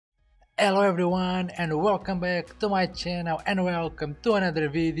Hello everyone and welcome back to my channel and welcome to another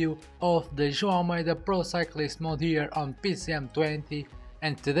video of the João Almeida Pro Cyclist mode here on PCM20.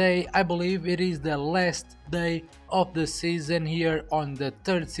 And today I believe it is the last day of the season here on the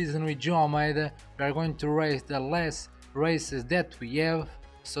third season with João Almeida. We are going to race the last races that we have,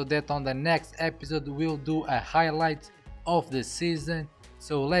 so that on the next episode we'll do a highlight of the season.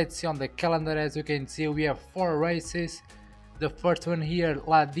 So let's see on the calendar. As you can see, we have 4 races. The first one here,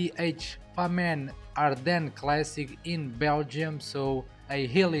 La DH Famen Ardennes Classic in Belgium, so a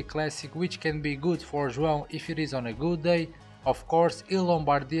hilly classic which can be good for João if it is on a good day. Of course, Il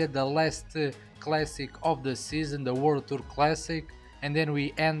Lombardia, the last classic of the season, the World Tour Classic, and then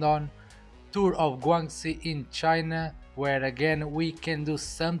we end on Tour of Guangxi in China, where again we can do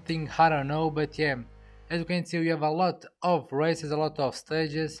something, I don't know, but yeah, as you can see we have a lot of races, a lot of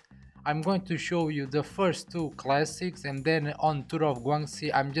stages. I'm going to show you the first 2 classics, and then on Tour of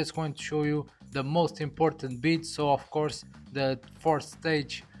Guangxi I'm just going to show you the most important bits. So of course the 4th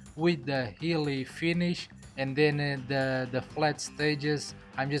stage with the hilly finish, and then the flat stages.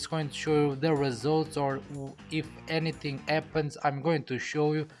 I'm just going to show you the results, or if anything happens I'm going to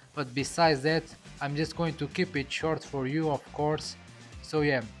show you, but besides that I'm just going to keep it short for you, of course. So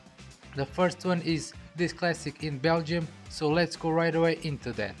yeah, the first one is this classic in Belgium, so let's go right away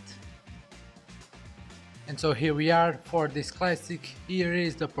into that. And so here we are for this classic. Here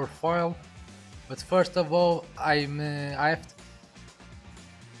is the profile, but first of all I have to...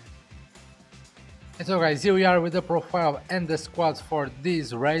 And so guys, here we are with the profile and the squad for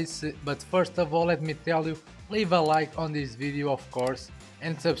this race. But first of all, let me tell you, leave a like on this video, of course,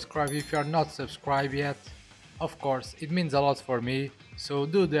 and subscribe if you are not subscribed yet. Of course, it means a lot for me, so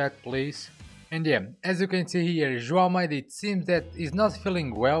do that please. And yeah, as you can see here, João Almeida, it seems that he's not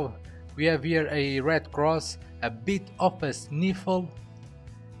feeling well. We have here a red cross, a bit of a sniffle.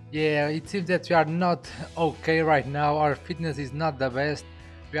 Yeah, it seems that we are not okay right now, our fitness is not the best.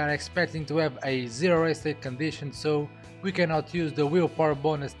 We are expecting to have a 0 race day condition, so we cannot use the willpower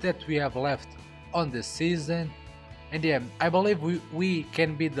bonus that we have left on the season. And yeah, I believe we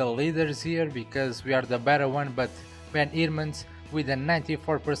can be the leaders here because we are the better one, but Ben Irmans with a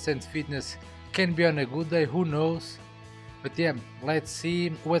 94% fitness can be on a good day, who knows. But yeah, let's see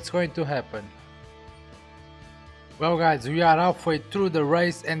what's going to happen. Well guys, we are halfway through the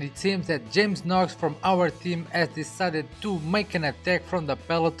race, and it seems that James Knox from our team has decided to make an attack from the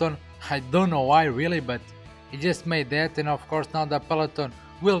peloton. I don't know why really, but he just made that, and of course now the peloton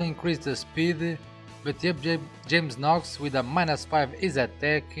will increase the speed. But yep, James Knox with a -5 is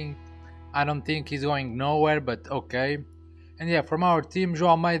attacking. I don't think he's going nowhere, but okay. And yeah, from our team, João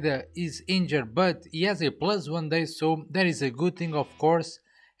Almeida is injured, but he has a +1 day, so that is a good thing, of course.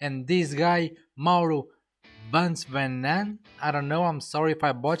 And this guy, Mauro Van, I don't know, I'm sorry if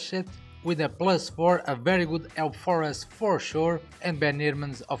I botched it, with a +4, a very good help for us for sure. And Ben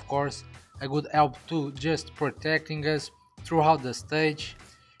Irmans, of course, a good help too, just protecting us throughout the stage.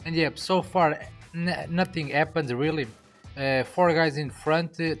 And yeah, so far nothing happened really. 4 guys in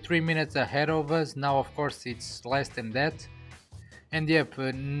front, 3 minutes ahead of us. Now of course it's less than that. And yep,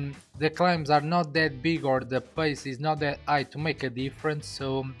 the climbs are not that big, or the pace is not that high to make a difference,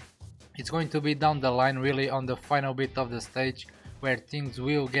 so it's going to be down the line really on the final bit of the stage where things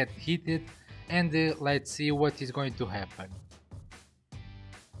will get heated, and let's see what is going to happen.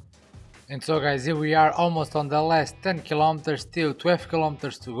 And so guys, here we are almost on the last 10 kilometers, still 12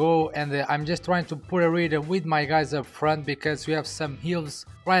 kilometers to go, and I'm just trying to put a rhythm with my guys up front because we have some hills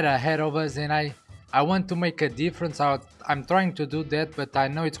right ahead of us, and I want to make a difference. I'm trying to do that, but I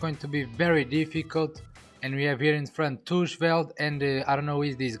know it's going to be very difficult. And we have here in front Tuchveld, and I don't know who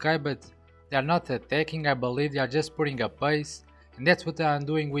is this guy, but they are not attacking, I believe they are just putting a pace. And that's what I'm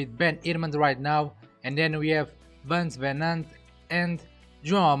doing with Ben Irmans right now. And then we have Vance Venant and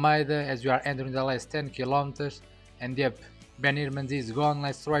João Almeida as we are entering the last 10 kilometers. And yep, Ben Irmans is gone.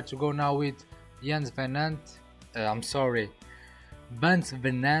 Let's try to go now with Vance Venant. Vance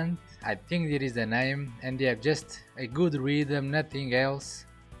Venant, I think that is the name. And yeah, just a good rhythm, nothing else.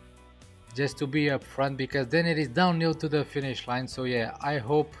 Just to be up front, because then it is downhill to the finish line. So yeah, I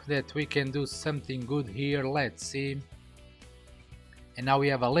hope that we can do something good here. Let's see. And now we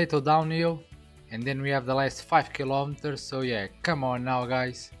have a little downhill, and then we have the last 5 kilometers. So yeah, come on now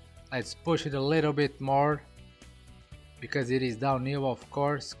guys, let's push it a little bit more, because it is downhill, of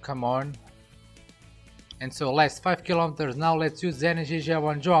course. Come on. And so last 5 kilometers now, let's use energy gel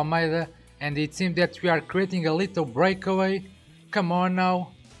on João Almeida, and it seems that we are creating a little breakaway. Come on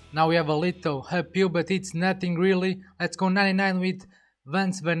now. Now we have a little uphill, but it's nothing really. Let's go 99 with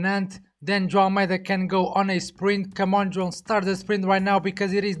Vance Venant. then João Almeida can go on a sprint. Come on João, start the sprint right now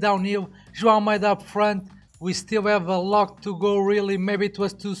because it is downhill. João Almeida up front. We still have a lot to go really, maybe it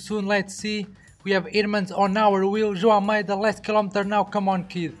was too soon, let's see. We have Irmans on our wheel. João Almeida, last kilometer now, come on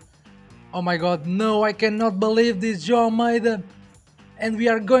kid. Oh my god, no, I cannot believe this, João Almeida. And we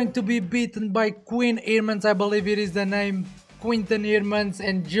are going to be beaten by Queen Irmans, I believe it is the name. Quinten Irmans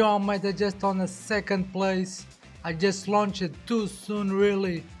and João Almeida just on a second place. I just launched it too soon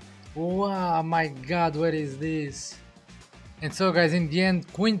really. Wow, my god, what is this? And so guys, in the end,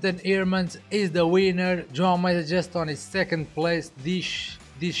 Quinten Irmans is the winner. João Almeida just on his second place.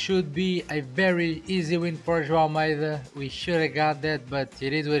 This should be a very easy win for João Almeida. We should have got that, but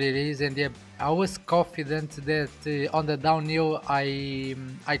it is what it is. And yeah, I was confident that on the downhill I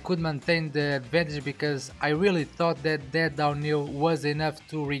could maintain the advantage because I really thought that downhill was enough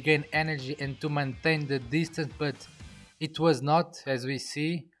to regain energy and to maintain the distance, but it was not, as we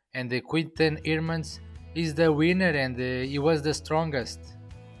see. And the Quinten Irmans is the winner and he was the strongest.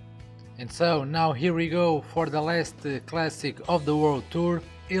 And so now here we go for the last classic of the World Tour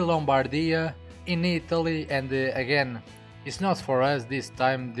in Lombardia in Italy. And again, it's not for us this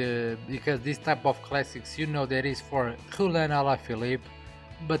time because this type of classics, you know, that is for Julian Alaphilippe,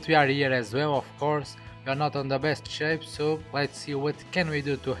 but we are here as well, of course. We are not on the best shape, so let's see what can we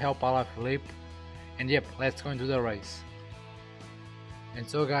do to help Alaphilippe. And yep, let's go into the race. And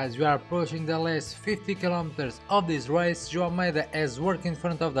so guys, we are approaching the last 50 kilometers of this race. João Almeida has worked in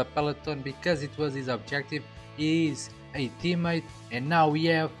front of the peloton because it was his objective. He is a teammate, and now we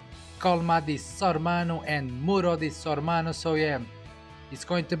have Colma di Sormano and Muro di Sormano, so yeah, it's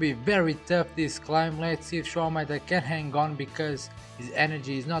going to be very tough this climb. Let's see if João Almeida can hang on because his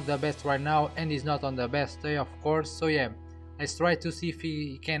energy is not the best right now and he's not on the best day, of course. So yeah, let's try to see if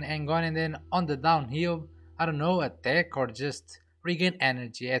he can hang on, and then on the downhill, I don't know, attack or just regain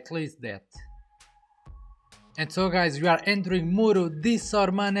energy, at least that. And so guys, we are entering Muro di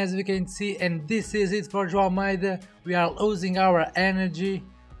Sormano as we can see, and this is it for João Almeida. We are losing our energy,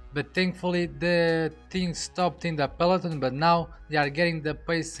 but thankfully the thing stopped in the peloton, but now they are getting the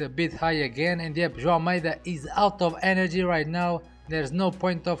pace a bit high again. And yep, João Almeida is out of energy right now. There's no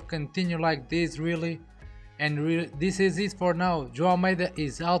point of continue like this really, and this is it for now. João Almeida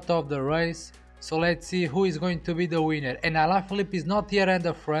is out of the race. So let's see who is going to be the winner. And Alaphilippe is not here at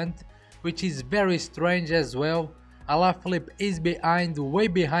the front, which is very strange as well. Alaphilippe is behind, way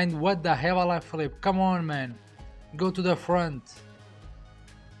behind. What the hell, Alaphilippe? Come on, man. Go to the front.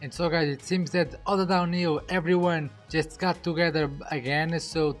 And so guys, it seems that all the downhill, everyone just got together again.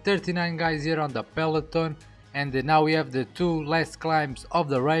 So 39 guys here on the peloton. And now we have the two last climbs of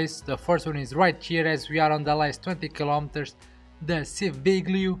the race. The first one is right here as we are on the last 20 kilometers. The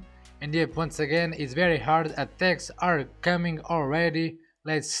Civiglio. And yep, once again, it's very hard. Attacks are coming already.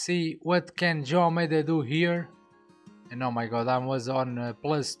 Let's see what can João Almeida do here. And oh my god, I was on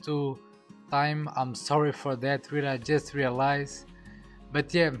 +2 time. I'm sorry for that, really, I just realized.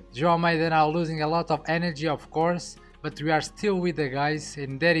 But yeah, João Almeida now losing a lot of energy, of course. But we are still with the guys,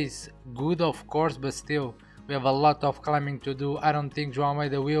 and that is good, of course. But still, we have a lot of climbing to do. I don't think João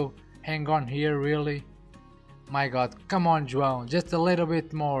Almeida will hang on here, really. My god, come on João, just a little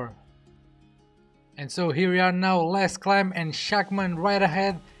bit more. And so here we are now, last climb, and Schachmann right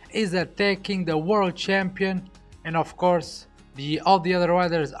ahead is attacking the world champion. And of course, all the other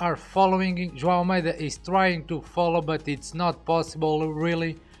riders are following. João Almeida is trying to follow, but it's not possible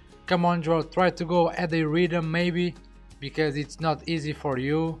really. Come on João, try to go at a rhythm maybe, because it's not easy for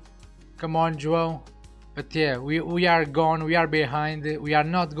you. Come on João. But yeah, we are gone, we are behind, we are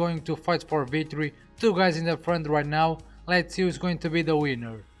not going to fight for victory. Two guys in the front right now. Let's see who's going to be the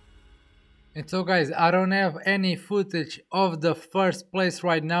winner. And so guys, I don't have any footage of the first place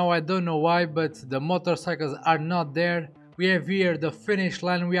right now. I don't know why, but the motorcycles are not there. We have here the finish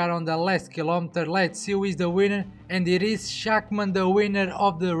line. We are on the last kilometer. Let's see who is the winner. And it is Schachmann, the winner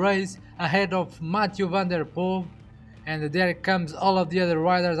of the race, ahead of Mathieu van der Poel. And there comes all of the other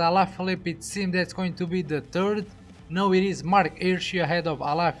riders. Alaphilippe, it seems that's going to be the third. No, it is Marc Hirschi ahead of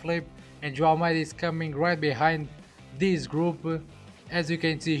Alaphilippe. And João Almeida is coming right behind this group. As you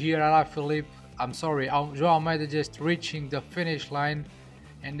can see here, João Almeida just reaching the finish line.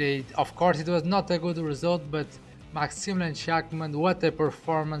 And of course it was not a good result, but Maximilian Schachmann, what a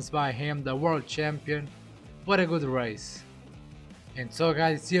performance by him, the world champion. What a good race. And so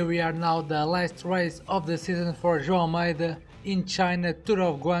guys, here we are now, the last race of the season for João Almeida in China, Tour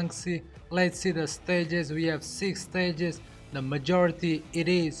of Guangxi. Let's see the stages. We have 6 stages. The majority it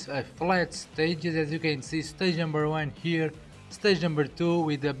is flat stages, as you can see. Stage number 1 here. Stage number 2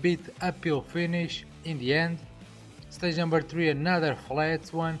 with a bit uphill finish in the end. Stage number 3 another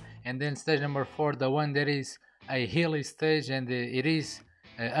flat one, and then stage number 4, the one that is a hilly stage, and it is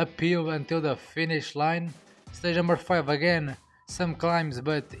uphill until the finish line. Stage number 5 again, some climbs,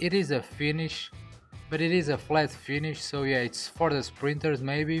 but it is a finish, but it is a flat finish, so yeah, it's for the sprinters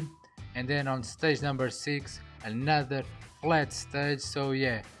maybe. And then on stage number 6, another flat stage, so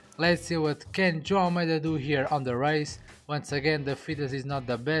yeah, let's see what can João Almeida do here on the race. Once again, the fitness is not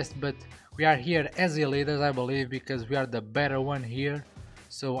the best, but we are here as the leaders, I believe, because we are the better one here,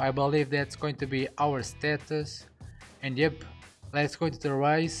 so I believe that's going to be our status. And yep, let's go to the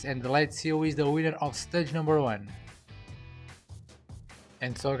race and let's see who is the winner of stage number 1.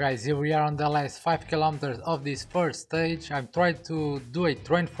 And so guys, here we are on the last 5 kilometers of this first stage. I'm trying to do a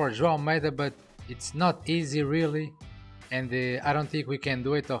train for João Almeida, but it's not easy really, and I don't think we can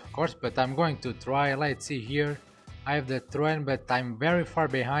do it, of course, but I'm going to try. Let's see here. I have the train, but I'm very far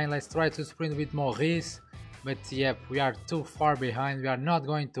behind. Let's try to sprint with Maurice, but yep, we are too far behind. We are not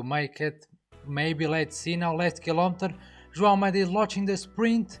going to make it. Maybe, let's see now, last kilometer. João Almeida is launching the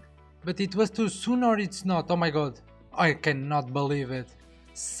sprint, but it was too soon, or it's not. Oh my god, I cannot believe it.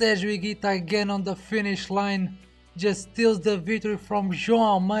 Sérgio Higuita again on the finish line, just steals the victory from João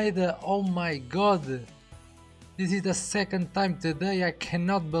Almeida. Oh my god, this is the second time today, I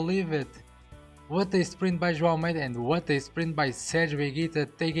cannot believe it. What a sprint by João Almeida, and what a sprint by Sérgio Higuita,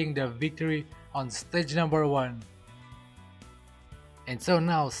 taking the victory on stage number 1. And so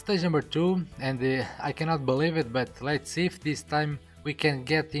now stage number 2, and I cannot believe it, but let's see if this time we can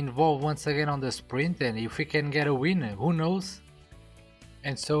get involved once again on the sprint, and if we can get a win, who knows.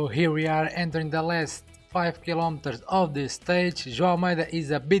 And so here we are entering the last 5 kilometers of this stage. João Almeida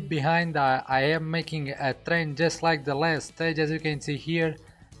is a bit behind. I am making a train just like the last stage, as you can see here,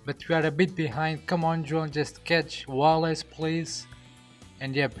 but we are a bit behind. Come on João, just catch Wallace please.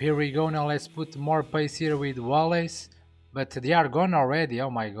 And yep, here we go. Now let's put more pace here with Wallace, but they are gone already. Oh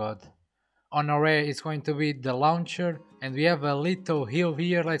my god. Honoré is going to be the launcher, and we have a little hill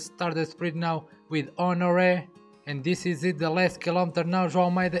here. Let's start the sprint now with Honoré. And this is it, the last kilometer now. João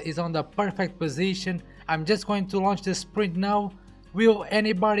Almeida is on the perfect position. I'm just going to launch the sprint now. Will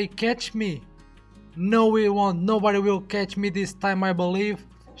anybody catch me? No, we won't. Nobody will catch me this time, I believe.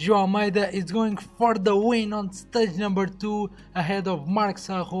 João Almeida is going for the win on stage number 2, ahead of Marc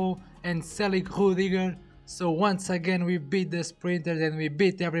Sarrault and Célic Rudiger. So once again we beat the sprinters and we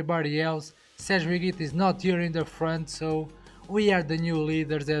beat everybody else. Sérgio Higuita is not here in the front, so we are the new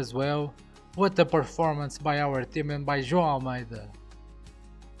leaders as well. What a performance by our team and by João Almeida.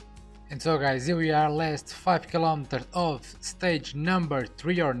 And so guys, here we are, last 5 kilometers of stage number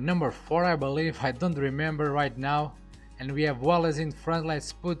 3 or number 4 I believe, I don't remember right now. And we have Wallace in front.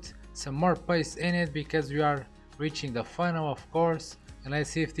 Let's put some more pace in it because we are reaching the final, of course. And let's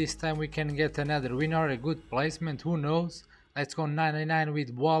see if this time we can get another win or a good placement, who knows. Let's go 99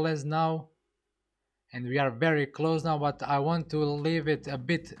 with Wallace now. And we are very close now, but I want to leave it a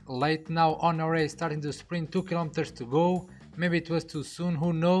bit late now. Honoré is starting to sprint, 2 kilometers to go. Maybe it was too soon,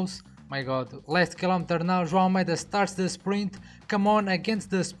 who knows. My god, last kilometer now. João Almeida starts the sprint. Come on, against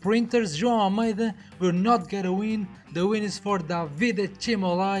the sprinters. João Almeida will not get a win. The win is for Davide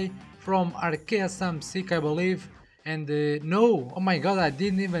Cimolai from Arkea Samsic, I believe. And no, oh my god, I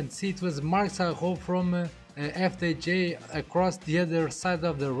didn't even see. It was Marc Sarrault from FDJ across the other side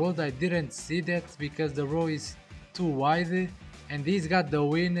of the road. I didn't see that because the road is too wide. And he's got the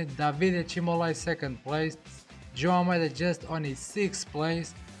win. Davide Cimolai second place. João Almeida just on his 6th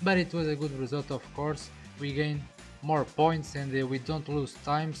place. But it was a good result, of course. We gain more points and we don't lose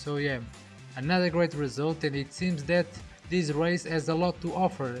time. So yeah, another great result, and it seems that this race has a lot to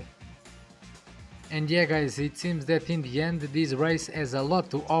offer. And yeah guys, it seems that in the end this race has a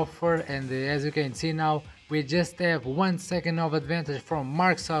lot to offer, and as you can see now, we just have 1 second of advantage from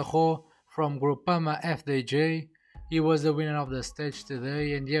Marc Sarrault from Groupama FDJ. He was the winner of the stage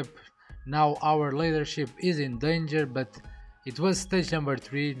today, and yep, now our leadership is in danger, but it was stage number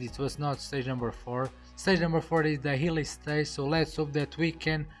 3, it was not stage number 4. Stage number 4 is the hilly stage, so let's hope that we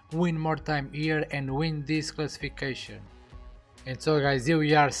can win more time here and win this classification. And so guys, here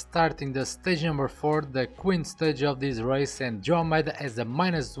we are starting the stage number 4, the queen stage of this race, and João Almeida has a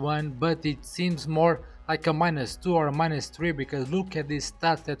 -1, but it seems more like a -2 or a -3 because look at these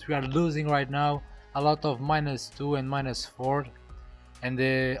stats that we are losing right now, a lot of -2 and -4. And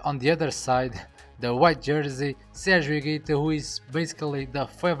on the other side, the white jersey, Sérgio Higuita, who is basically the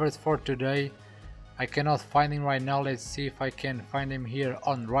favorite for today. I cannot find him right now. Let's see if I can find him here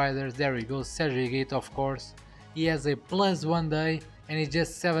on riders. There we go, Sérgio Higuita, of course. He has a +1 day and he's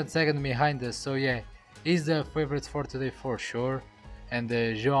just 7 seconds behind us, so yeah, he's the favorite for today for sure. And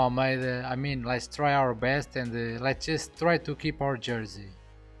João Almeida, I mean, let's try our best and let's just try to keep our jersey.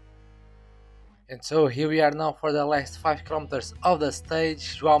 And so here we are now for the last 5 kilometers of the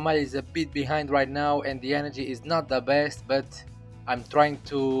stage. João Almeida is a bit behind right now and the energy is not the best, but I'm trying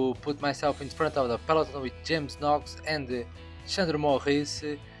to put myself in front of the peloton with James Knox and Chandra Morris.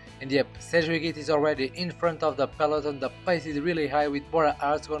 And yep, Sergio Higuita is already in front of the peloton. The pace is really high with Bora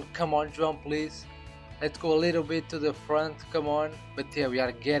Harzgon. Come on João, please. Let's go a little bit to the front, come on. But yeah, we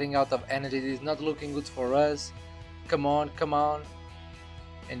are getting out of energy. It is not looking good for us. Come on, come on.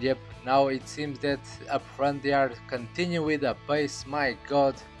 And yep, now it seems that up front they are continuing with the pace. My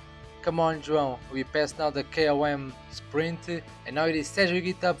god. Come on João, we passed now the KOM sprint and now it is Sergio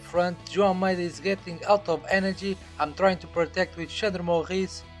Higuita up front. João Almeida is getting out of energy. I'm trying to protect with Chandra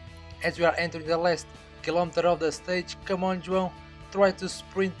Morris as we are entering the last kilometer of the stage. Come on João, try to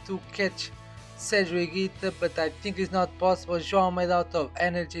sprint to catch Sergio Higuita, but I think it's not possible. João Almeida out of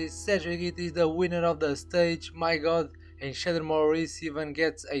energy. Sergio Higuita is the winner of the stage. My god. And Chandra Morris even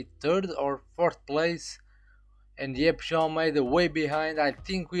gets a 3rd or 4th place. And yep, João Almeida way behind. I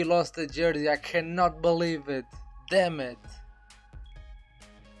think we lost the jersey. I cannot believe it. Damn it.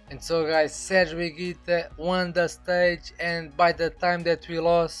 And so guys, Sergio Higuita won the stage, and by the time that we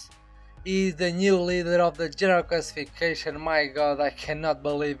lost, he is the new leader of the general classification. My god, I cannot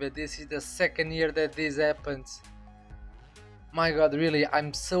believe it. This is the 2nd year that this happens. My god, really,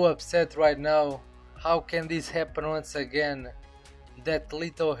 I'm so upset right now. How can this happen once again? That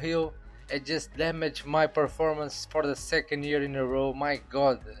little hill, it just damaged my performance for the 2nd year in a row. My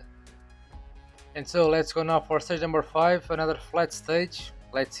god. And so let's go now for stage number 5, another flat stage.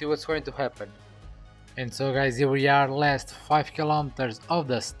 Let's see what's going to happen. And so guys, here we are, last 5 kilometers of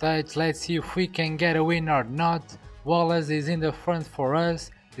the stage. Let's see if we can get a win or not. Wallace is in the front for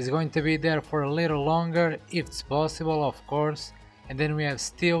us. He's going to be there for a little longer, if it's possible, of course. And then we have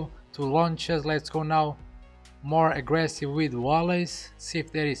still 2 launches. Let's go now more aggressive with Wallace, see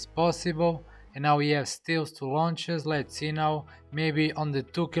if that is possible. And now we have Steels 2 launches. Let's see now, maybe on the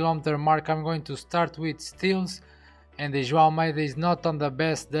 2 kilometer mark I'm going to start with Steels. And the João Almeida is not on the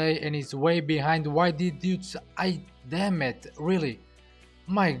best day and is way behind. Why did you... damn it, really.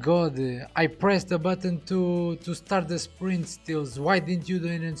 My god, I pressed the button to start the sprint Steels. Why didn't you do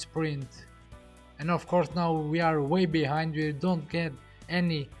it in sprint? And of course now we are way behind. We don't get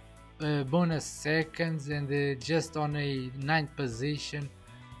any bonus seconds and just on a 9th position.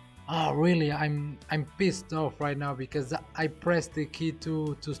 Oh really, I'm pissed off right now because I pressed the key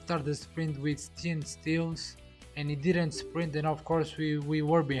to start the sprint with 10 steals and it didn't sprint, and of course we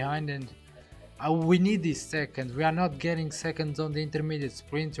were behind, and we need these seconds. We are not getting seconds on the intermediate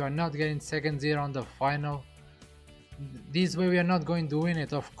sprint, we are not getting seconds here on the final. This way we are not going to win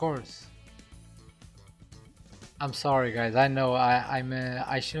it, of course. I'm sorry guys, I know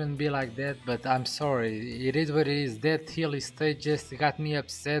I shouldn't be like that, but I'm sorry. It is what it is. That hilly stage just got me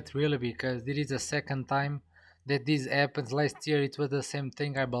upset really, because it is the 2nd time that this happens. Last year it was the same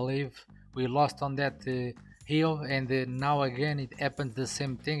thing, I believe. We lost on that hill, and now again it happens the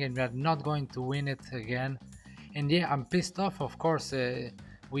same thing, and we are not going to win it again. And yeah, I'm pissed off, of course.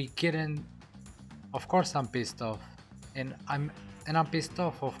 We couldn't... Of course I'm pissed off. And I'm pissed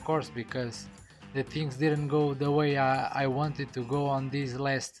off, of course, because the things didn't go the way I wanted to go on this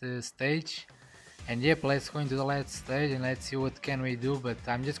last stage. And yep, let's go into the last stage and let's see what can we do, but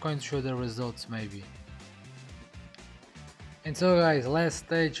I'm just going to show the results maybe. And so guys, last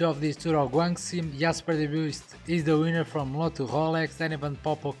stage of this Tour of Guangxi, Jasper de Buist is the winner from Lotto Rolex, then Evan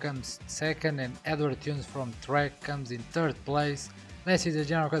Popo comes 2nd and Edward Tunes from Trek comes in 3rd place. Let's see the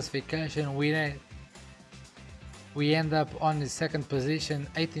general classification. We end up on the 2nd position,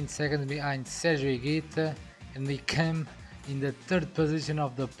 18 seconds behind Sergio Higuita, and we come in the 3rd position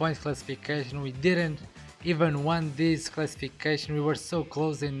of the points classification. We didn't even won this classification. We were so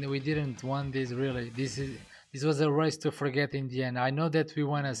close and we didn't won this really. This was a race to forget in the end. I know that we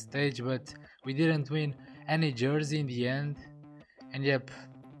won a stage, but we didn't win any jersey in the end. And yep,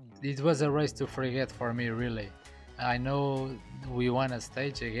 it was a race to forget for me really. I know we won a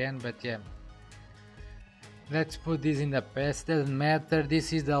stage again, but yeah. Let's put this in the past, doesn't matter.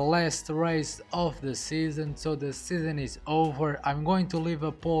 This is the last race of the season, so the season is over. I'm going to leave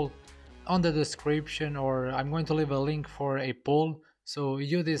a poll on the description, or I'm going to leave a link for a poll. So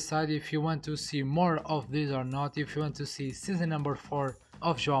you decide if you want to see more of this or not, if you want to see season number 4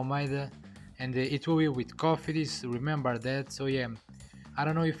 of João Almeida, and it will be with coffee, remember that. So yeah, I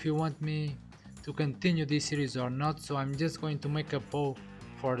don't know if you want me to continue this series or not, so I'm just going to make a poll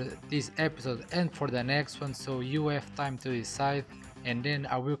for this episode and for the next one, so you have time to decide, and then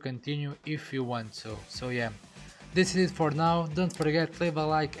I will continue if you want so. So yeah, this is it for now. Don't forget to leave a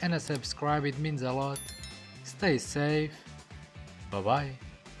like and a subscribe, it means a lot. Stay safe. Bye bye.